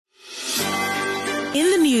In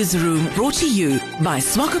the newsroom, brought to you by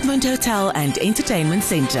Swakopmund Hotel and Entertainment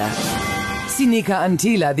Centre. Sinika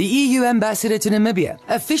Antila, the EU ambassador to Namibia,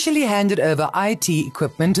 officially handed over IT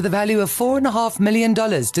equipment to the value of $4.5 million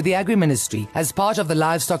to the Agri-Ministry as part of the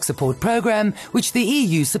livestock support program, which the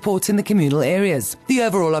EU supports in the communal areas. The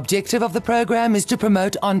overall objective of the program is to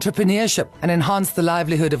promote entrepreneurship and enhance the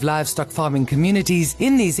livelihood of livestock farming communities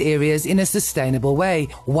in these areas in a sustainable way,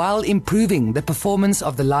 while improving the performance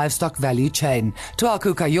of the livestock value chain.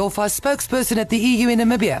 Tuaku Kayofa, spokesperson at the EU in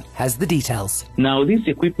Namibia, has the details. Now, this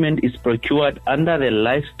equipment is procured under the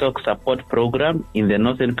Livestock Support Program in the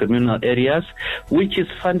northern communal areas, which is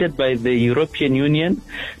funded by the European Union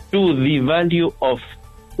to the value of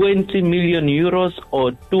 20 million euros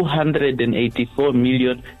or 284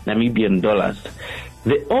 million Namibian dollars.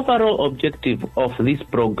 The overall objective of this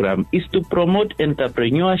program is to promote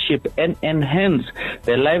entrepreneurship and enhance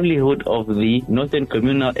the livelihood of the northern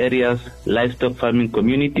communal areas livestock farming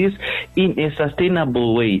communities in a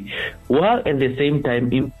sustainable way, while at the same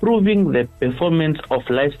time improving the performance of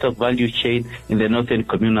livestock value chain in the northern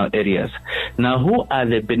communal areas. Now, who are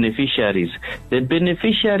the beneficiaries? The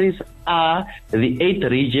beneficiaries are the 8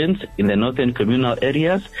 regions in the northern communal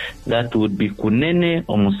areas. That would be Kunene,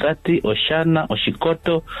 Omusati, Oshana,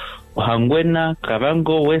 Oshikoto, Ohangwena,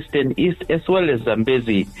 Kavango, West and East, as well as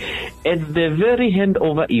Zambezi. At the very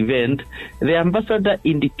handover event, the ambassador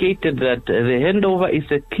indicated that the handover is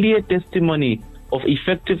a clear testimony of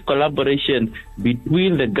effective collaboration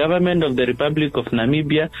between the government of the Republic of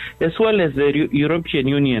Namibia as well as the European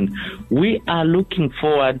Union. We are looking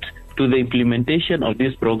forward to the implementation of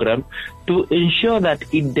this program to ensure that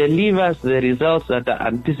it delivers the results that are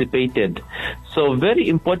anticipated. So very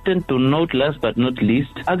important to note, last but not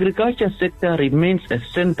least, agriculture sector remains a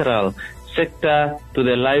central sector to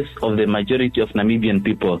the lives of the majority of Namibian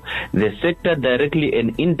people. The sector directly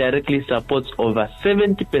and indirectly supports over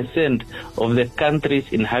 70% of the country's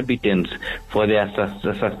inhabitants for their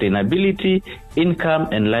sustainability, income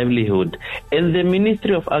and livelihood. And the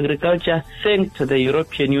Ministry of Agriculture thanked the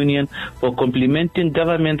European Union for complementing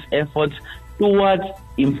government's efforts towards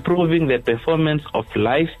improving the performance of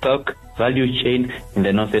livestock value chain in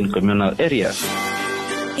the northern communal areas.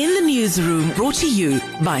 In the newsroom, brought to you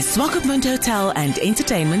by Swakopmund Hotel and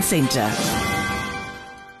Entertainment Centre.